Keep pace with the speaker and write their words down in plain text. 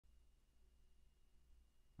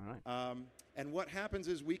And what happens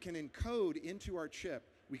is we can encode into our chip,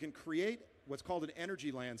 we can create what's called an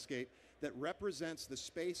energy landscape that represents the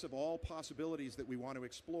space of all possibilities that we want to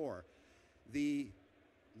explore. The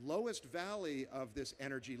lowest valley of this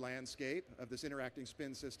energy landscape, of this interacting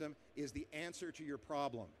spin system, is the answer to your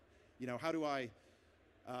problem. You know, how do I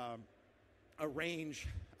arrange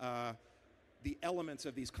the elements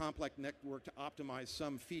of these complex network to optimize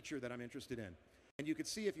some feature that I'm interested in? And you could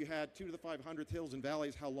see if you had 2 to the 500th hills and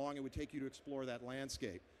valleys, how long it would take you to explore that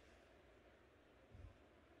landscape.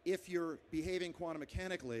 If you're behaving quantum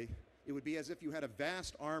mechanically, it would be as if you had a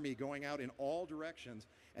vast army going out in all directions,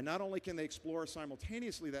 and not only can they explore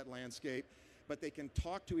simultaneously that landscape, but they can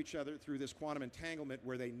talk to each other through this quantum entanglement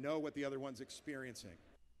where they know what the other one's experiencing.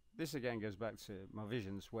 This again goes back to my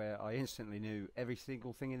visions where I instantly knew every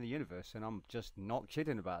single thing in the universe, and I'm just not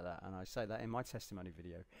kidding about that, and I say that in my testimony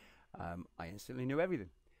video. I instantly knew everything,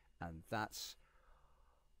 and that's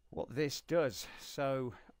what this does.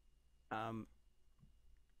 So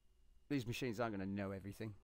these machines aren't going to know everything.